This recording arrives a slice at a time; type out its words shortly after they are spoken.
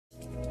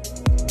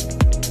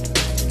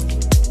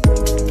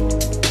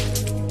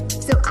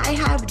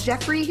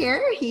Jeffrey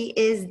here. He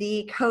is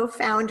the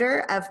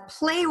co-founder of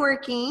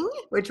Playworking,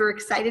 which we're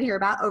excited to hear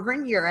about over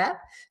in Europe.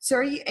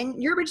 So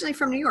and you're originally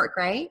from New York,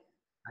 right?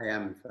 I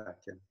am, in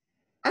fact, yeah.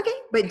 Okay,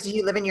 but do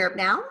you live in Europe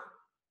now?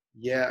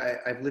 Yeah,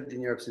 I've lived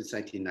in Europe since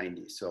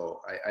 1990,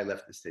 so I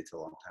left the States a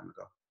long time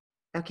ago.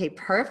 Okay,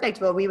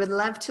 perfect. Well, we would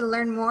love to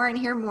learn more and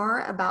hear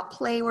more about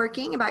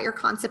Playworking, about your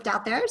concept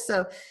out there.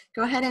 So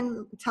go ahead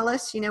and tell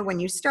us, when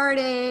you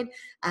started,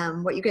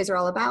 what you guys are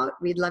all about.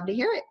 We'd love to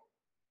hear it.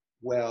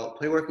 Well,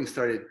 Playworking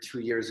started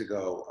 2 years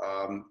ago,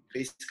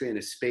 basically in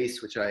a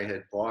space which I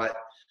had bought,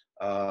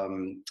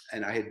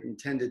 and I had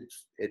intended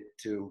it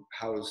to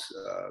house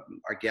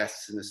our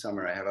guests in the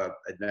summer. I have an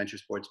adventure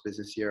sports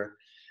business here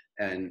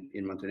and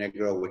in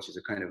Montenegro, which is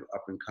a kind of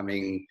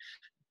up-and-coming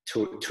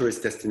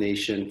tourist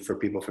destination for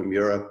people from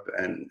Europe,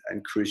 and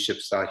cruise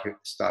ships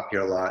stop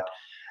here a lot.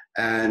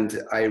 And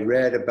I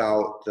read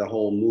about the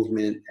whole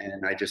movement,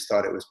 and I just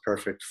thought it was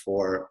perfect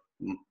for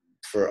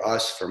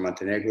us, for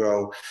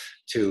Montenegro,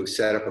 to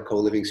set up a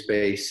co-living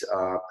space,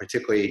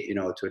 particularly,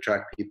 to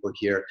attract people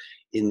here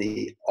in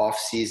the off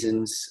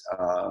seasons,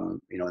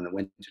 in the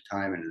winter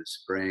time and in the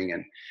spring.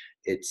 And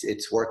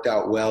it's worked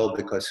out well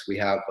because we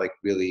have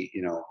really,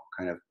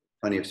 kind of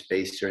plenty of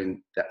space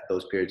during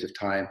those periods of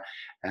time.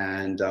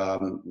 And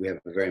we have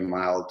a very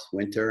mild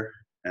winter.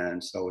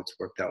 And so it's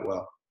worked out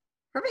well.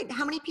 Perfect.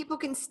 How many people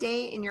can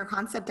stay in your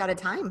concept at a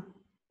time?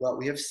 Well,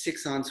 we have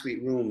 6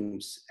 ensuite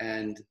rooms,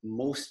 and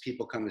most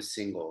people come as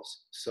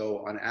singles.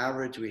 So on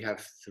average, we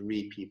have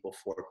 3 people,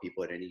 4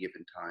 people at any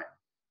given time.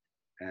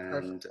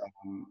 And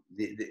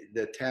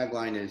the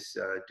tagline is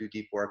do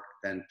deep work,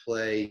 then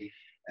play.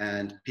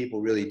 And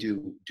people really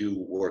do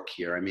work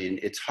here. I mean,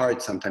 it's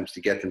hard sometimes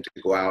to get them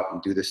to go out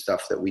and do the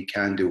stuff that we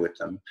can do with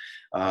them,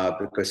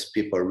 because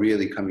people are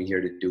really coming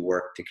here to do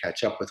work, to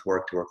catch up with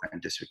work, to work on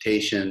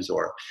dissertations,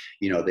 or,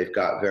 they've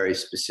got very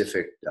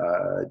specific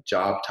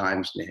job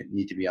times and they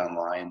need to be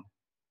online.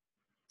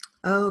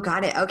 Oh,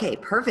 got it. Okay,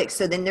 perfect.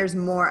 So then there's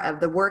more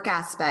of the work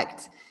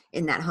aspect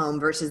in that home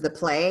versus the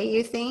play,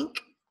 you think?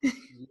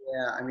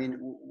 Yeah, I mean,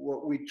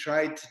 what we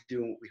tried to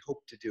do, what we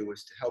hope to do,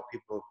 is to help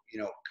people,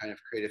 kind of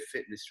create a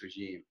fitness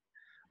regime.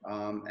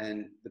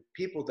 And the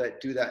people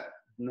that do that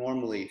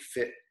normally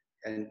fit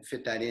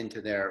that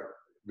into their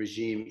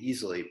regime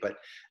easily. But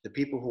the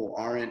people who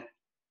aren't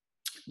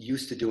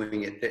used to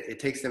doing it, it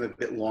takes them a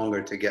bit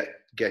longer to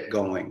get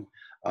going.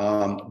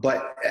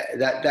 But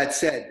that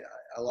said,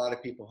 a lot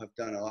of people have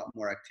done a lot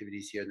more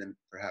activities here than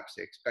perhaps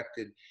they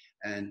expected,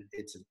 and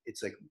it's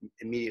like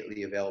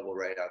immediately available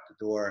right out the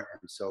door.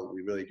 And so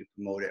we really do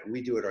promote it, and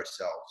we do it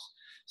ourselves.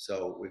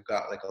 So we've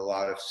got a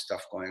lot of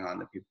stuff going on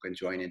that people can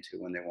join into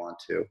when they want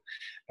to.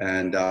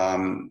 And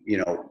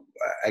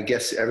I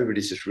guess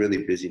everybody's just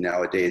really busy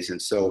nowadays,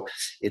 and so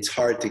it's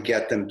hard to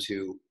get them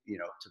to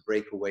to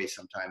break away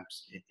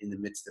sometimes in the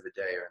midst of a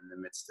day or in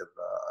the midst of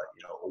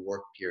a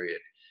work period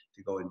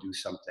to go and do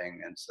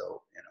something. And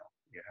so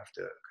you have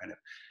to kind of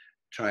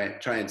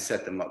try and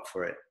set them up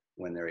for it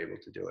when they're able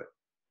to do it.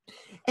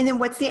 And then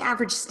what's the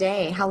average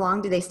stay? How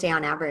long do they stay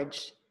on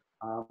average?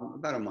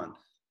 About a month.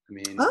 I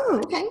mean,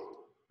 okay.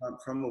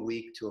 From a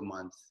week to a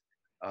month.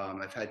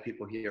 I've had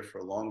people here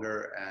for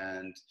longer,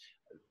 and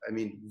I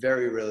mean,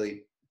 very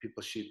rarely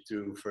people shoot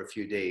through for a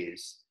few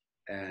days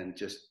and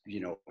just,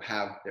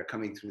 they're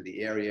coming through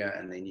the area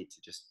and they need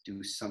to just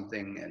do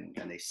something,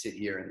 and they sit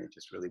here and they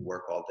just really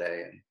work all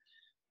day.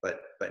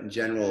 But in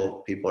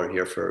general, people are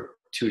here for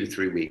 2 to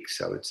 3 weeks,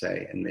 I would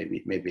say, and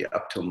maybe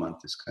up to a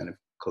month is kind of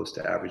close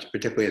to average,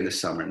 particularly in the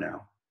summer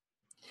now.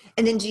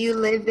 And then do you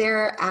live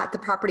there at the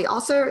property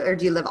also, or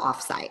do you live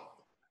off-site?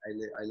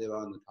 I live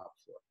on the top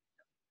floor.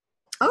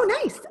 Oh,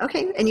 nice.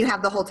 Okay. And you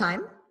have the whole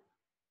time?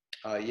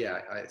 Yeah,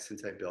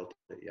 since I built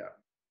it, yeah.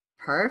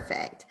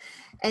 Perfect.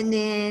 And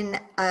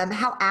then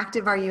how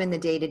active are you in the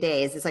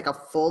day-to-day? Is this like a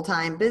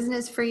full-time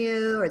business for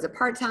you, or is it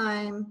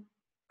part-time?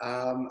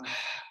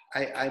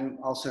 I'm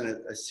also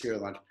a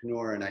serial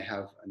entrepreneur, and I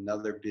have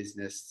another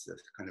business,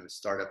 kind of a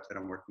startup that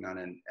I'm working on,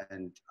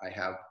 and I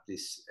have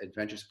this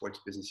adventure sports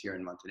business here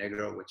in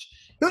Montenegro, which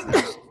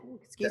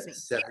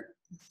is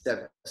now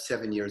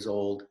 7 years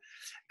old.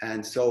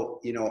 And so,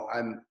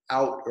 I'm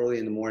out early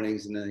in the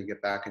mornings, and then I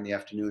get back in the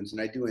afternoons, and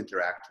I do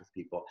interact with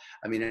people.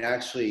 I mean, I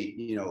actually,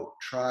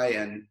 try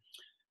and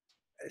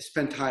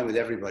spend time with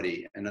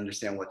everybody and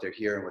understand what they're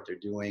here and what they're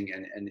doing,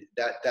 and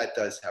that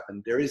does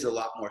happen. There is a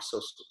lot more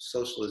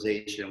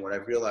socialization. What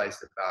I've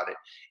realized about it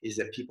is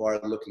that people are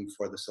looking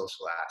for the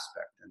social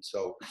aspect, and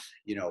so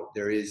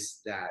there is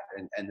that,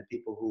 and the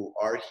people who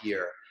are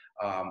here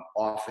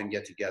often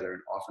get together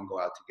and often go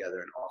out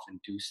together and often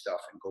do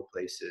stuff and go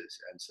places,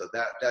 and so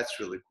that's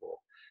really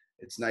cool.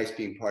 It's nice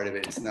being part of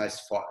it. It's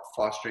nice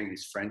fostering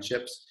these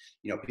friendships.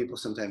 People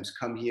sometimes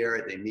come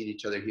here, they meet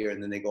each other here,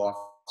 and then they go off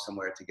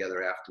somewhere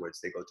together afterwards.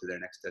 They go to their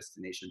next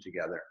destination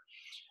together,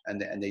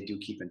 and they do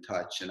keep in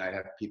touch. And I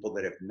have people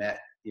that have met,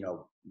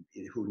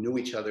 who knew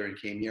each other and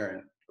came here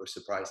and were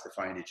surprised to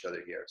find each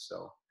other here.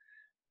 So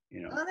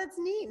you know. Oh, that's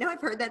neat. No,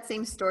 I've heard that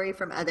same story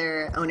from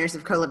other owners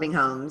of co-living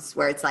homes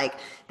where it's like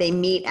they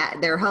meet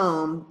at their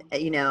home,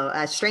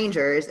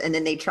 strangers, and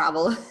then they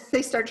travel,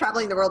 they start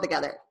traveling the world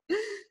together.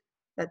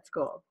 That's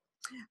cool.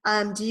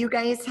 Do you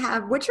guys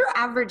have, what's your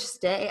average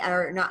stay,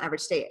 or not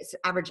average stay, it's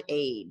average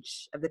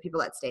age of the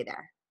people that stay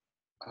there?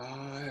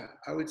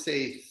 I would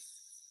say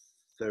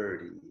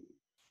 30,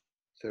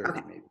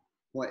 Okay, maybe.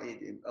 Well,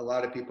 a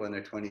lot of people in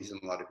their 20s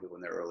and a lot of people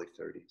in their early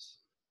 30s.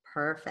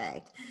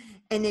 perfect.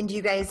 And then do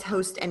you guys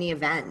host any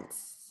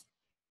events?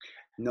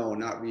 No,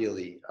 not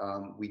really.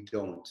 We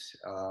don't.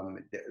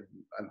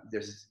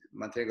 There's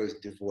Montenegro is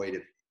devoid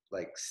of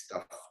like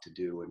stuff to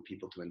do and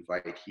people to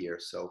invite here.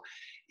 So,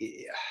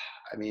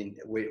 I mean,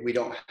 we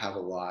don't have a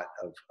lot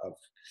of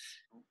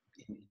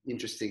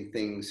interesting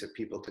things for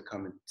people to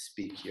come and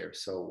speak here.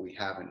 So we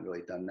haven't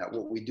really done that.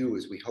 What we do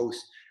is we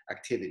host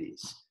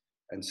activities.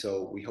 And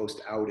so we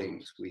host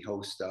outings, we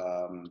host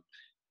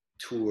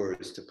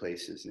tours to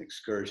places and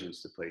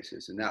excursions to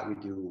places. And that we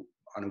do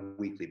on a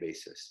weekly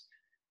basis.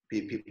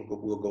 People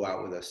will go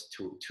out with us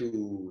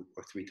two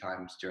or three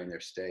times during their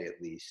stay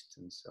at least.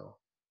 And so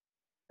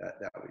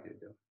that we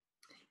do.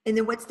 And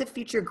then what's the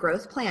future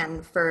growth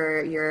plan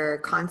for your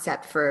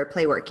concept for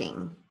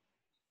Playworking?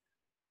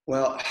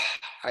 Well,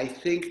 I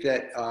think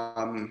that,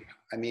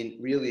 I mean,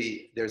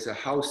 really, there's a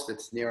house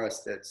that's near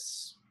us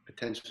that's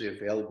potentially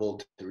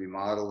available to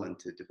remodel and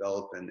to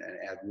develop and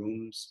add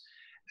rooms.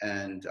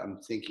 And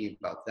I'm thinking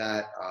about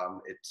that.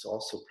 It's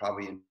also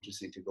probably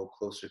interesting to go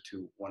closer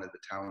to one of the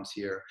towns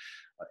here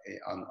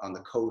on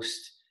the coast,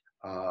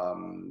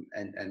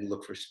 and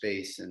look for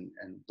space and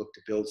look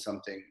to build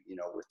something,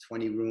 with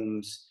 20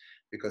 rooms,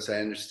 because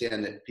I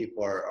understand that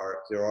people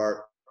there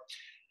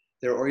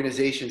are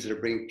organizations that are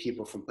bringing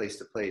people from place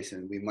to place,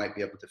 and we might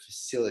be able to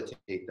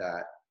facilitate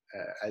that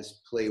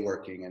as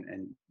Playworking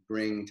and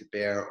bring to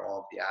bear all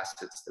of the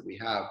assets that we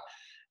have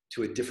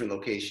to a different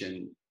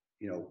location,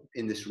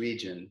 in this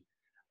region.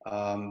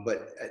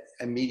 But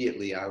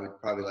immediately, I would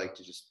probably like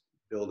to just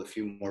build a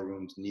few more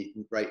rooms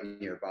right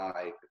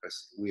nearby,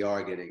 because we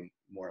are getting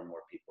more and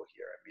more people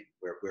here. I mean,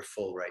 we're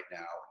full right now,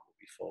 and we'll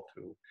be full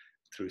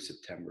through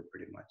September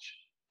pretty much.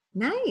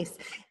 Nice.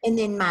 And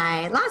then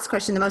my last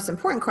question, the most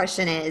important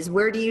question is,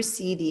 where do you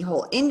see the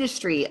whole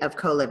industry of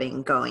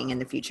co-living going in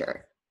the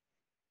future?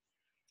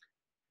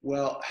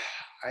 Well,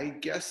 I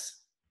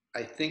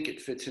think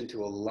it fits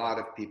into a lot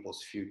of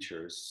people's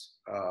futures,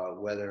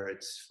 whether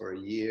it's for a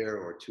year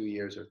or 2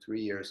 years or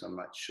 3 years. I'm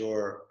not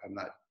sure.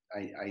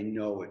 I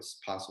know it's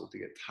possible to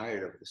get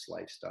tired of this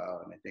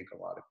lifestyle. And I think a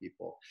lot of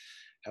people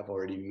have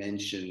already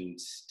mentioned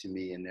to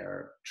me in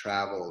their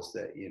travels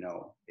that,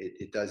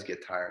 it does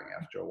get tiring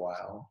after a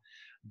while.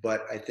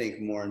 But I think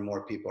more and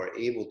more people are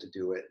able to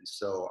do it. And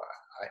so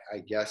I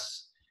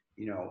guess,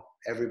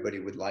 everybody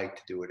would like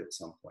to do it at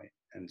some point.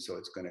 And so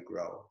it's going to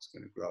grow. It's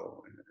going to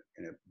grow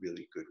in a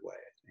really good way,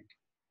 I think.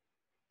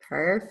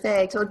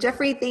 Perfect. Well,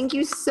 Jeffrey, thank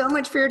you so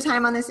much for your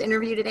time on this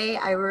interview today.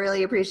 I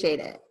really appreciate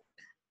it.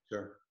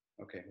 Sure.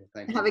 Okay. Well,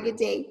 thank you. Have a good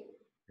day.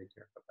 Take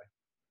care.